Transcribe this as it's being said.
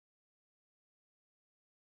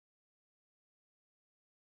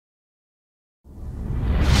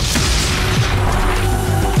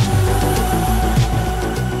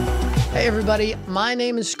everybody, my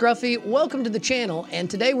name is Scruffy. Welcome to the channel, and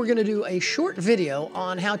today we're going to do a short video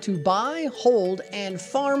on how to buy, hold, and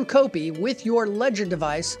farm Copi with your Ledger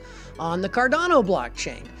device on the Cardano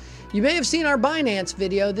blockchain. You may have seen our Binance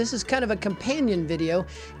video. This is kind of a companion video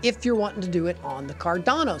if you're wanting to do it on the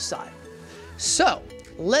Cardano side. So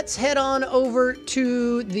let's head on over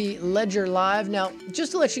to the Ledger Live. Now,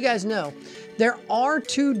 just to let you guys know, there are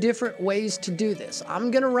two different ways to do this.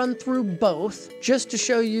 I'm going to run through both just to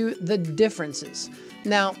show you the differences.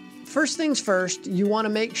 Now, first things first, you want to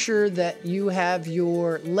make sure that you have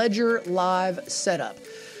your Ledger Live set up.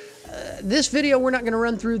 This video, we're not going to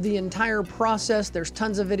run through the entire process. There's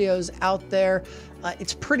tons of videos out there.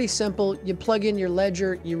 It's pretty simple. You plug in your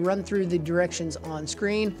Ledger, you run through the directions on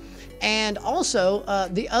screen. And also,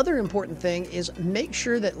 the other important thing is make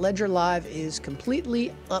sure that Ledger Live is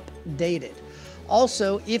completely updated.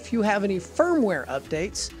 Also, if you have any firmware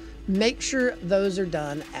updates, make sure those are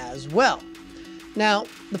done as well. Now,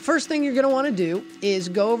 the first thing you're going to want to do is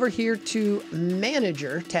go over here to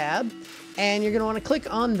Manager tab, and you're going to want to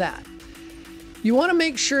click on that. You want to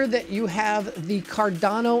make sure that you have the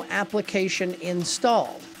Cardano application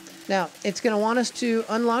installed. Now, it's going to want us to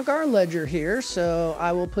unlock our Ledger here, so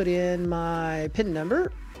I will put in my PIN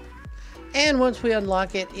number. And once we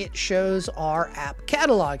unlock it, it shows our app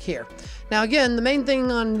catalog here. Now, again, the main thing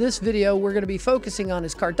on this video we're going to be focusing on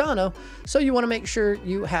is Cardano, so you want to make sure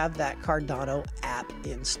you have that Cardano app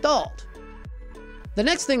installed. The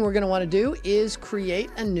next thing we're going to want to do is create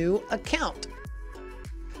a new account.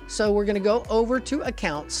 So we're going to go over to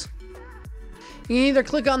Accounts. You can either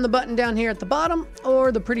click on the button down here at the bottom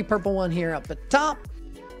or the pretty purple one here up at the top.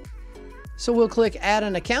 So we'll click Add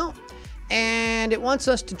an Account, and it wants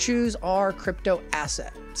us to choose our crypto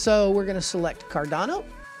asset. So we're going to select Cardano.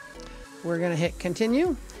 We're going to hit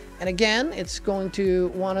Continue. And again, it's going to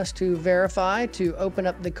want us to verify to open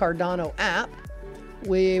up the Cardano app.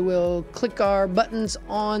 We will click our buttons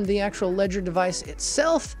on the actual Ledger device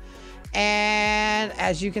itself. And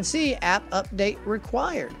as you can see, app update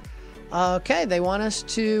required. Okay, they want us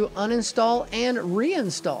to uninstall and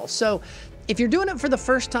reinstall. So if you're doing it for the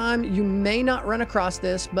first time, you may not run across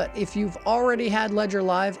this, but if you've already had Ledger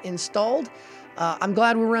Live installed, I'm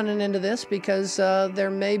glad we're running into this because there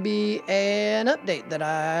may be an update that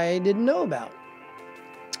I didn't know about.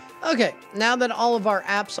 Okay, now that all of our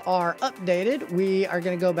apps are updated, we are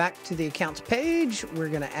going to go back to the accounts page. We're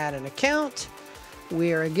going to add an account.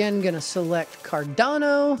 We are again going to select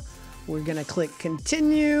Cardano. We're going to click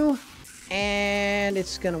Continue, and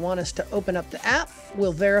it's going to want us to open up the app.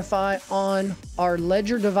 We'll verify on our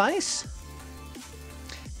Ledger device.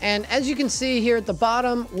 And as you can see here at the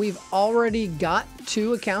bottom, we've already got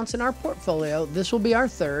 2 accounts in our portfolio. This will be our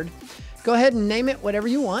third. Go ahead and name it whatever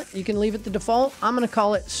you want. You can leave it the default. I'm going to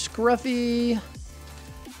call it Scruffy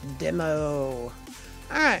Demo.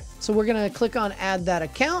 All right, so we're going to click on Add that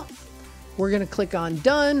account. We're going to click on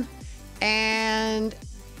Done. And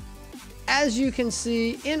as you can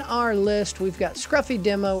see in our list, we've got Scruffy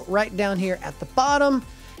Demo right down here at the bottom.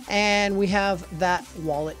 And we have that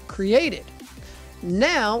wallet created.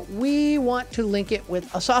 Now we want to link it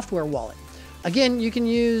with a software wallet. Again, you can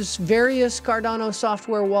use various Cardano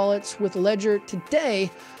software wallets with Ledger.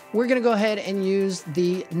 Today, we're going to go ahead and use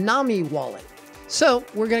the Nami wallet. So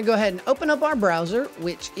we're going to go ahead and open up our browser,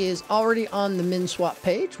 which is already on the MinSwap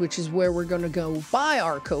page, which is where we're going to go buy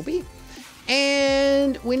our Copi.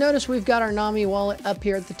 And we notice we've got our Nami wallet up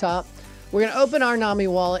here at the top. We're going to open our Nami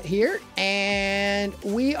wallet here, and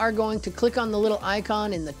we are going to click on the little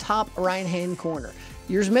icon in the top right-hand corner.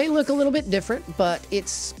 Yours may look a little bit different, but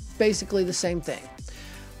it's basically the same thing.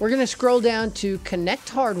 We're going to scroll down to Connect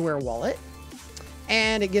Hardware Wallet,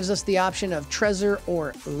 and it gives us the option of Trezor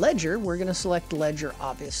or Ledger. We're going to select Ledger,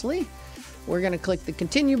 obviously. We're going to click the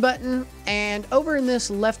Continue button, and over in this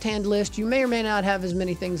left-hand list, you may or may not have as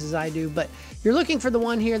many things as I do, but you're looking for the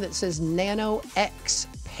one here that says Nano X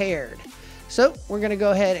Paired. So we're going to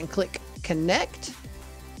go ahead and click Connect.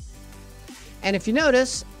 And if you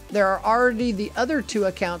notice, there are already the other 2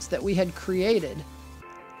 accounts that we had created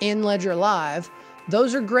in Ledger Live.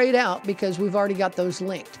 Those are grayed out because we've already got those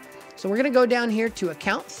linked. So we're going to go down here to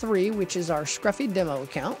account 3, which is our Scruffy Demo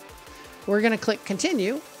account. We're going to click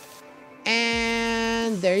Continue.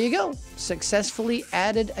 And there you go. Successfully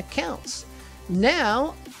added accounts.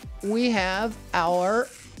 Now we have our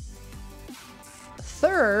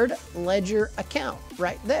third Ledger account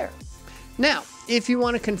right there. Now, if you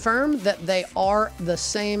want to confirm that they are the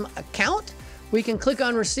same account, we can click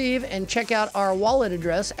on Receive and check out our wallet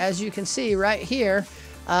address. As you can see right here,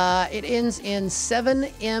 it ends in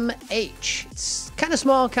 7MH. It's kind of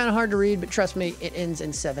small, kind of hard to read, but trust me, it ends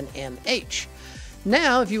in 7MH.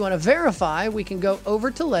 Now, if you want to verify, we can go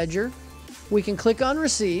over to Ledger, we can click on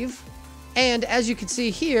Receive, and as you can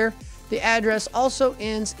see here, the address also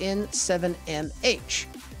ends in 7MH.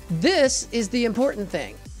 This is the important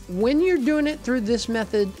thing. When you're doing it through this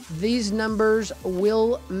method, these numbers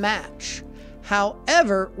will match.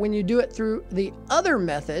 However, when you do it through the other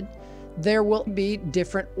method, there will be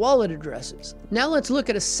different wallet addresses. Now let's look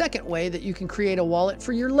at a second way that you can create a wallet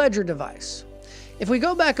for your Ledger device. If we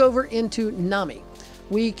go back over into Nami,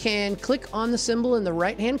 we can click on the symbol in the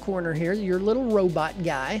right-hand corner here, your little robot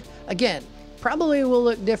guy. Again, probably will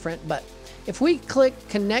look different, but if we click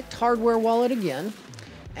Connect Hardware Wallet again,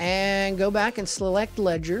 and go back and select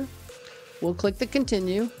Ledger, we'll click the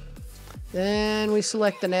Continue. Then we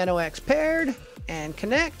select the Nano X Paired and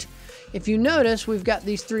Connect. If you notice, we've got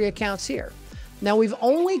these 3 accounts here. Now, we've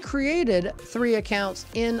only created 3 accounts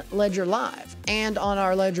in Ledger Live and on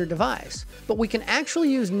our Ledger device, but we can actually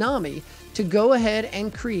use Nami to go ahead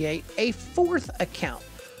and create a 4th account.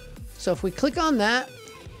 So if we click on that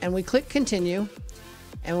and we click Continue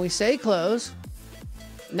and we say Close,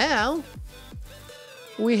 now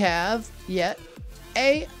we have yet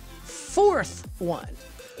a 4th one.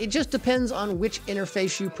 It just depends on which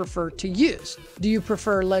interface you prefer to use. Do you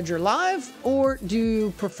prefer Ledger Live or do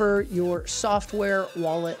you prefer your software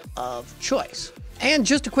wallet of choice? And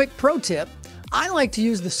just a quick pro tip, I like to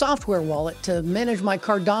use the software wallet to manage my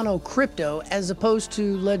Cardano crypto as opposed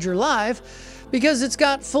to Ledger Live because it's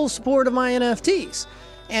got full support of my NFTs.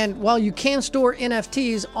 And while you can store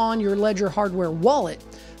NFTs on your Ledger hardware wallet,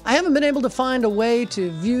 I haven't been able to find a way to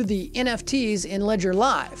view the NFTs in Ledger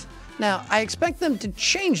Live. Now, I expect them to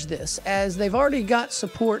change this as they've already got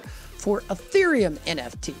support for Ethereum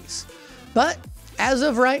NFTs. But as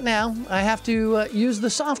of right now, I have to use the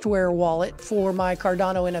software wallet for my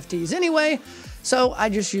Cardano NFTs anyway, so I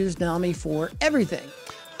just use Nami for everything.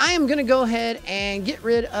 I am going to go ahead and get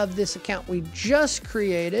rid of this account we just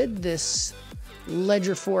created, this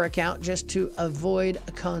Ledger 4 account, just to avoid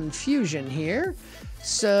confusion here.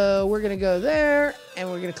 So we're going to go there and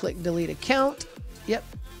we're going to click Delete Account. Yep.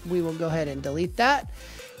 We will go ahead and delete that.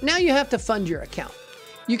 Now you have to fund your account.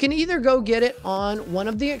 You can either go get it on one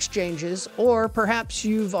of the exchanges, or perhaps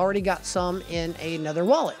you've already got some in another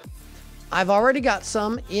wallet. I've already got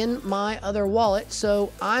some in my other wallet,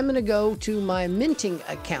 so I'm going to go to my minting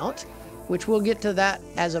account, which we'll get to that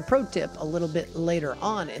as a pro tip a little bit later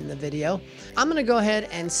on in the video. I'm going to go ahead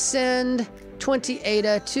and send 20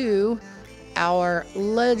 ADA to our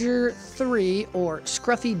Ledger 3 or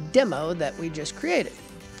Scruffy demo that we just created.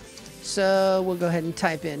 So we'll go ahead and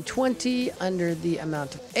type in 20 under the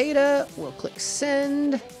amount of ADA. We'll click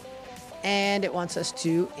send, and it wants us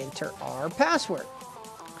to enter our password.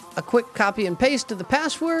 A quick copy and paste of the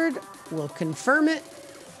password. We'll confirm it,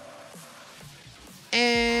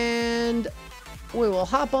 and we will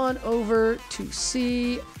hop on over to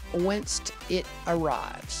see whence it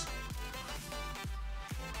arrives.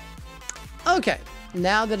 Okay,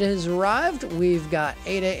 now that it has arrived, we've got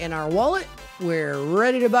ADA in our wallet. We're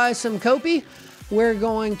ready to buy some Copi. We're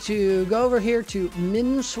going to go over here to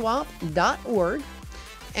minswap.org.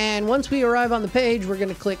 And once we arrive on the page, we're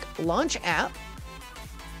going to click Launch App.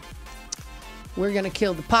 We're going to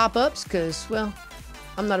kill the pop-ups because, well,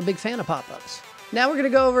 I'm not a big fan of pop-ups. Now we're going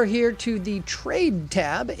to go over here to the Trade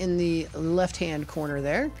tab in the left-hand corner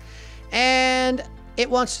there. And it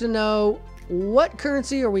wants to know what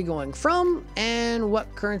currency are we going from and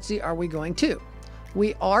what currency are we going to.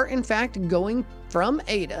 We are, in fact, going from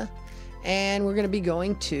ADA, and we're going to be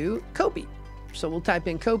going to Copi. So we'll type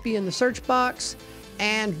in Copi in the search box,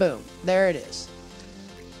 and boom, there it is.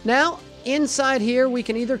 Now, inside here, we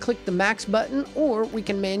can either click the max button, or we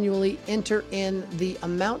can manually enter in the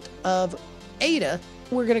amount of ADA.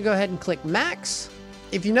 We're going to go ahead and click max.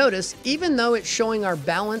 If you notice, even though it's showing our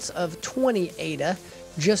balance of 20 ADA,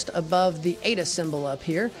 just above the ADA symbol up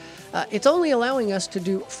here, it's only allowing us to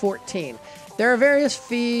do 14. There are various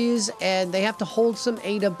fees and they have to hold some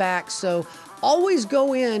ADA back, so always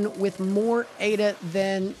go in with more ADA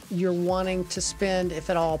than you're wanting to spend if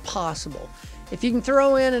at all possible. If you can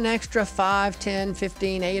throw in an extra 5, 10,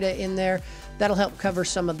 15 ADA in there, that'll help cover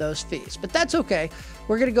some of those fees. But that's okay.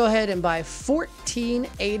 We're going to go ahead and buy 14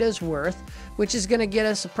 ADA's worth, which is going to get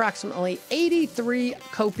us approximately 83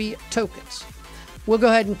 Copi tokens. We'll go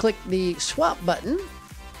ahead and click the swap button.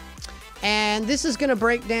 And this is going to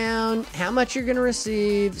break down how much you're going to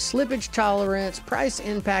receive, slippage tolerance, price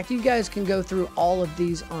impact. You guys can go through all of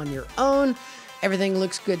these on your own. Everything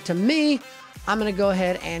looks good to me. I'm going to go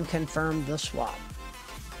ahead and confirm the swap.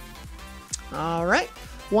 All right.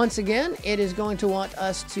 Once again, it is going to want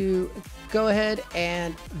us to go ahead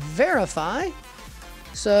and verify.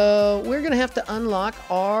 So we're going to have to unlock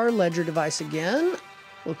our ledger device again.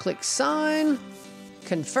 We'll click sign,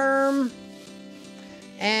 confirm,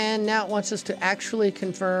 and now it wants us to actually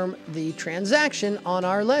confirm the transaction on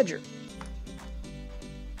our ledger.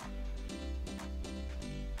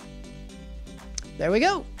 There we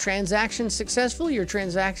go. Transaction successful. Your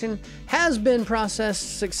transaction has been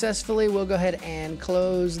processed successfully. We'll go ahead and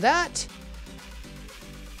close that.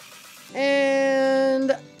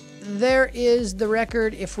 And there is the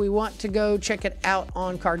record if we want to go check it out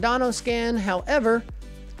on Cardano scan. However,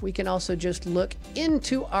 we can also just look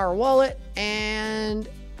into our wallet, and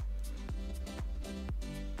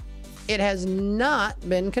it has not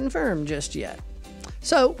been confirmed just yet.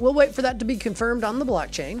 So we'll wait for that to be confirmed on the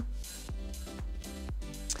blockchain.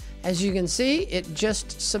 As you can see, it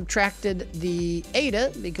just subtracted the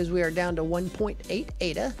ADA because we are down to 1.8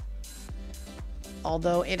 ADA.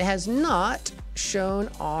 Although it has not shown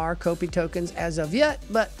our Copi tokens as of yet,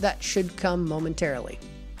 but that should come momentarily.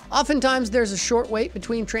 Oftentimes there's a short wait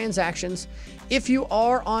between transactions. If you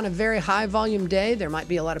are on a very high volume day, there might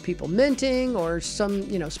be a lot of people minting or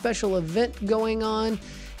some, special event going on.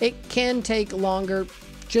 It can take longer.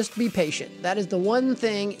 Just be patient. That is the one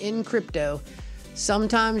thing in crypto.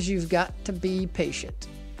 Sometimes you've got to be patient.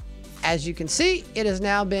 As you can see, it has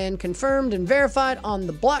now been confirmed and verified on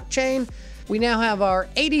the blockchain. We now have our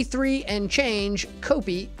 83 and change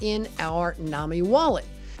Copi in our Nami wallet.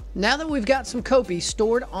 Now that we've got some Copi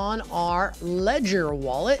stored on our Ledger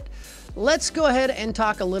wallet, let's go ahead and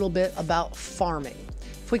talk a little bit about farming.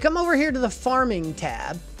 If we come over here to the farming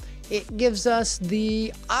tab, it gives us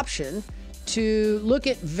the option to look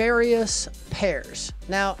at various pairs.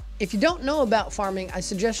 Now, if you don't know about farming, I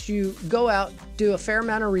suggest you go out, do a fair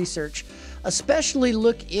amount of research, especially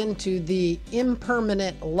look into the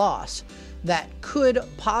impermanent loss that could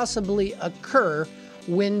possibly occur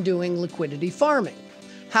when doing liquidity farming.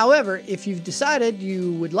 However, if you've decided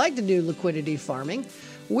you would like to do liquidity farming,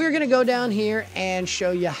 we're going to go down here and show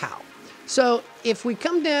you how. So if we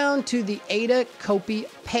come down to the ADA Copi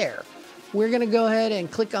pair, we're going to go ahead and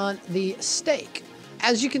click on the stake.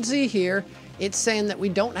 As you can see here, it's saying that we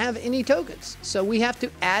don't have any tokens, so we have to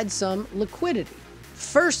add some liquidity.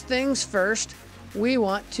 First things first, we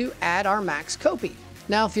want to add our max Copi.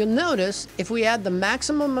 Now, if you'll notice, if we add the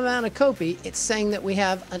maximum amount of Copi, it's saying that we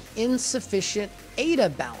have an insufficient ADA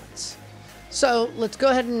balance. So let's go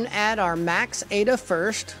ahead and add our max ADA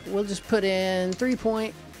first. We'll just put in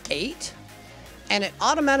 3.8, and it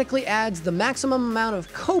automatically adds the maximum amount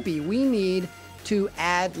of Copi we need to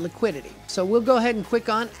add liquidity. So we'll go ahead and click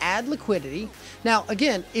on add liquidity. Now,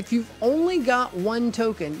 again, if you've only got one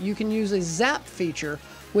token, you can use a zap feature,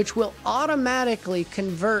 which will automatically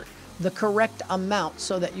convert the correct amount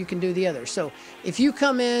so that you can do the other. So if you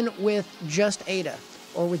come in with just ADA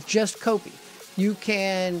or with just Copi, you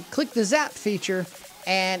can click the zap feature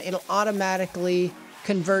and it'll automatically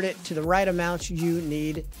convert it to the right amounts you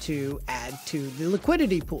need to add to the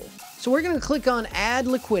liquidity pool. So we're going to click on add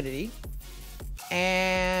liquidity,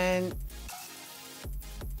 and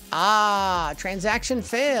transaction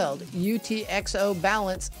failed, UTXO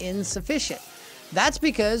balance insufficient. That's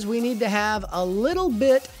because we need to have a little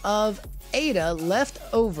bit of ADA left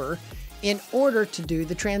over in order to do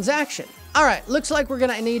the transaction. All right, looks like we're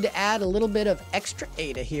gonna need to add a little bit of extra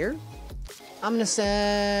ADA here. I'm gonna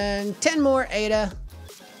send 10 more ADA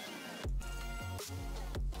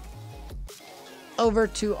over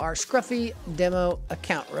to our Scruffy demo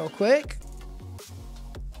account real quick.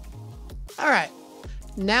 All right,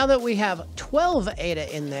 now that we have 12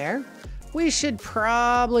 ADA in there, we should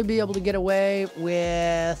probably be able to get away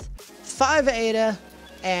with 5 ADA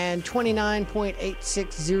and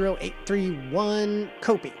 29.860831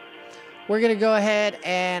 Copi. We're going to go ahead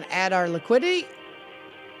and add our liquidity.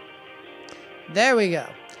 There we go.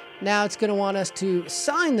 Now it's going to want us to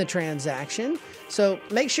sign the transaction. So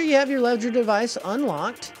make sure you have your Ledger device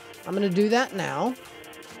unlocked. I'm going to do that now.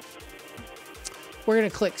 We're going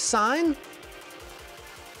to click sign,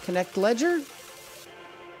 connect Ledger.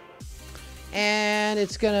 And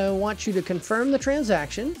it's going to want you to confirm the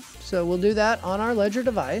transaction. So we'll do that on our Ledger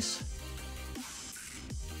device.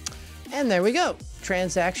 And there we go.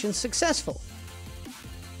 Transaction successful.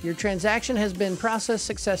 Your transaction has been processed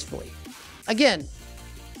successfully. Again,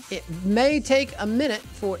 it may take a minute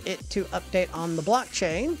for it to update on the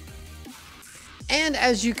blockchain. And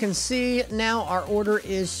as you can see, now our order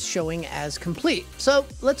is showing as complete. So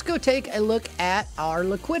let's go take a look at our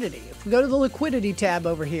liquidity. If we go to the liquidity tab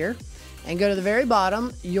over here, and go to the very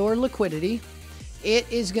bottom, your liquidity, it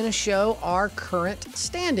is going to show our current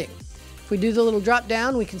standing. If we do the little drop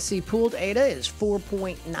down, we can see pooled ADA is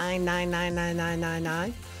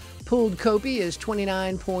 4.9999999. pooled Copi is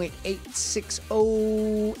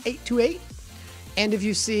 29.860828. And if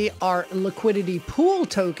you see our liquidity pool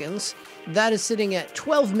tokens, that is sitting at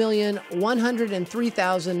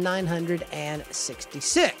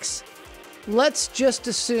 12,103,966. Let's just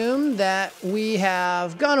assume that we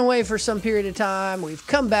have gone away for some period of time. We've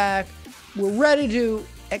come back. We're ready to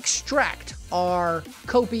extract our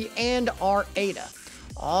Copi and our ADA.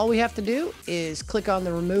 All we have to do is click on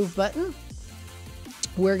the remove button.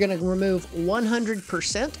 We're going to remove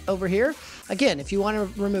 100% over here. Again, if you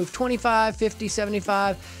want to remove 25, 50,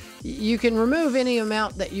 75, you can remove any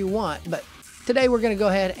amount that you want, but today we're going to go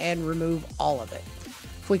ahead and remove all of it.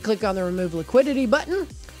 If we click on the remove liquidity button,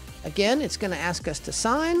 again, it's going to ask us to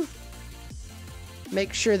sign.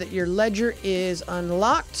 Make sure that your ledger is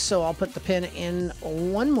unlocked, so I'll put the pin in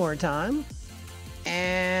one more time.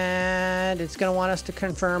 And it's going to want us to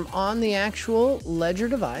confirm on the actual ledger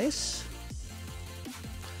device.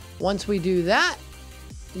 Once we do that,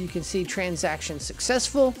 you can see transaction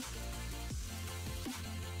successful.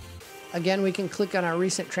 Again, we can click on our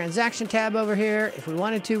recent transaction tab over here. If we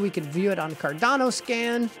wanted to, we could view it on Cardano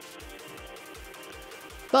scan.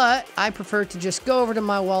 But I prefer to just go over to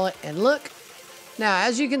my wallet and look. Now,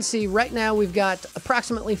 as you can see, right now we've got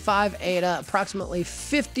approximately 5 ADA, approximately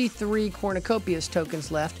 53 Cornucopias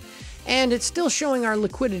tokens left, and it's still showing our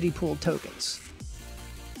liquidity pool tokens.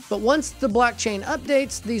 But once the blockchain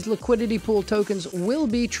updates, these liquidity pool tokens will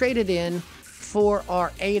be traded in for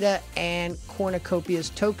our ADA and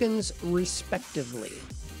Cornucopias tokens, respectively.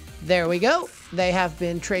 There we go. They have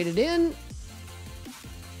been traded in.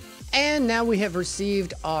 And now we have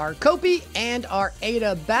received our Copi and our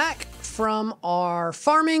ADA back from our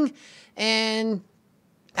farming. And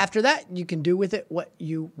after that, you can do with it what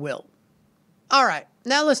you will. All right,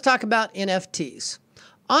 now let's talk about NFTs.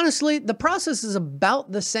 Honestly, the process is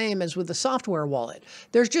about the same as with the software wallet.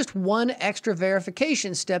 There's just one extra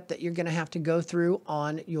verification step that you're going to have to go through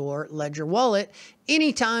on your Ledger wallet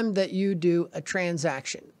anytime that you do a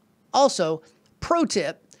transaction. Also, pro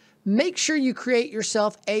tip, make sure you create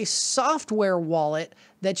yourself a software wallet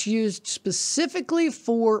that's used specifically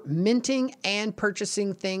for minting and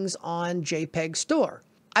purchasing things on JPEG Store.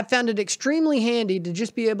 I found it extremely handy to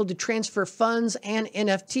just be able to transfer funds and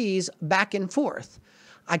NFTs back and forth.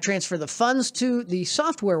 I transfer the funds to the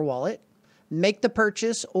software wallet, make the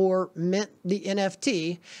purchase or mint the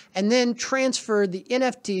NFT, and then transfer the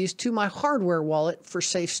NFTs to my hardware wallet for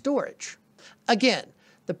safe storage. Again,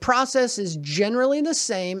 the process is generally the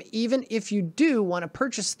same even if you do want to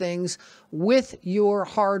purchase things with your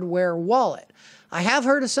hardware wallet. I have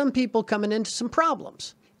heard of some people coming into some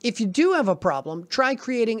problems. If you do have a problem, try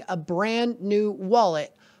creating a brand new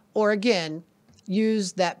wallet, or again,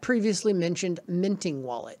 use that previously mentioned minting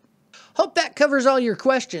wallet. Hope that covers all your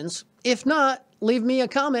questions. If not, leave me a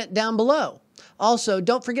comment down below. Also,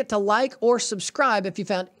 don't forget to like or subscribe if you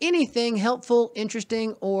found anything helpful,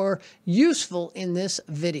 interesting, or useful in this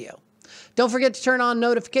video. Don't forget to turn on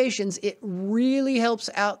notifications. It really helps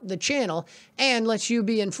out the channel and lets you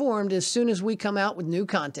be informed as soon as we come out with new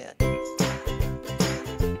content.